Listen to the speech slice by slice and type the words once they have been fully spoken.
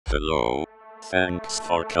Hello. Thanks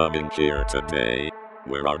for coming here today.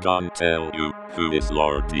 We're gonna tell you who is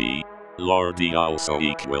Lordy. Lordy also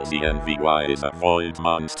equals ENVY is a void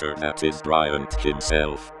monster that is Bryant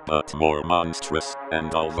himself, but more monstrous,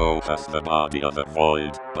 and although has the body of a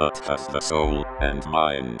void, but has the soul and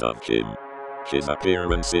mind of him. His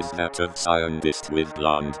appearance is that of scientist with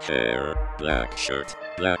blonde hair, black shirt,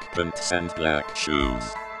 black pants and black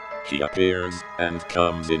shoes. He appears and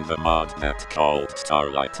comes in the mod that called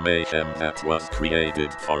Starlight Mayhem that was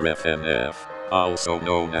created for FNF, also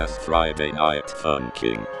known as Friday Night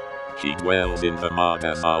Funkin'. He dwells in the mod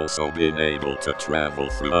has also been able to travel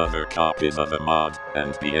through other copies of the mod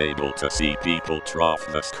and be able to see people trough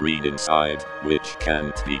the screen inside, which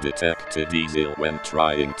can't be detected easily when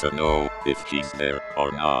trying to know if he's there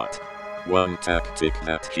or not. One tactic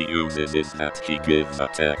that he uses is that he gives a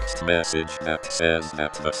text message that says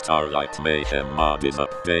that the Starlight Mayhem mod is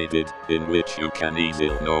updated, in which you can easily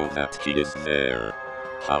know that he is there.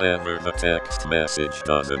 However, the text message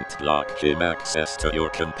doesn't block him access to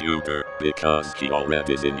your computer, because he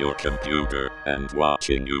already is in your computer and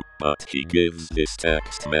watching you, but he gives this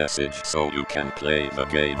text message so you can play the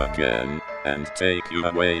game again, and take you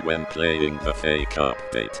away when playing the fake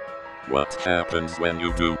update. What happens when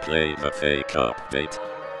you do play the fake update?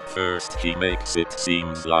 First, he makes it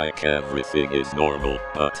seems like everything is normal,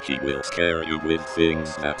 but he will scare you with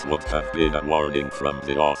things that would have been a warning from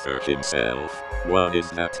the author himself. One is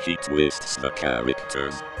that he twists the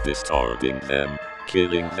characters, distorting them,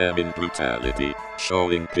 killing them in brutality,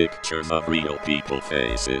 showing pictures of real people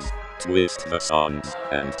faces, twist the songs,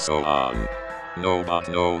 and so on.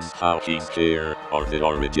 Nobody knows how he's here, or the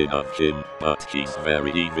origin of him, but he's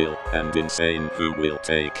very evil and insane who will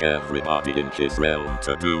take everybody in his realm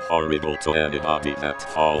to do horrible to anybody that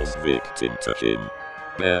falls victim to him.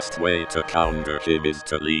 Best way to counter him is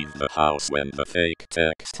to leave the house when the fake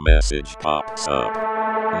text message pops up.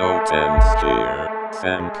 No tents here.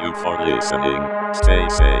 Thank you for listening. Stay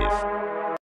safe.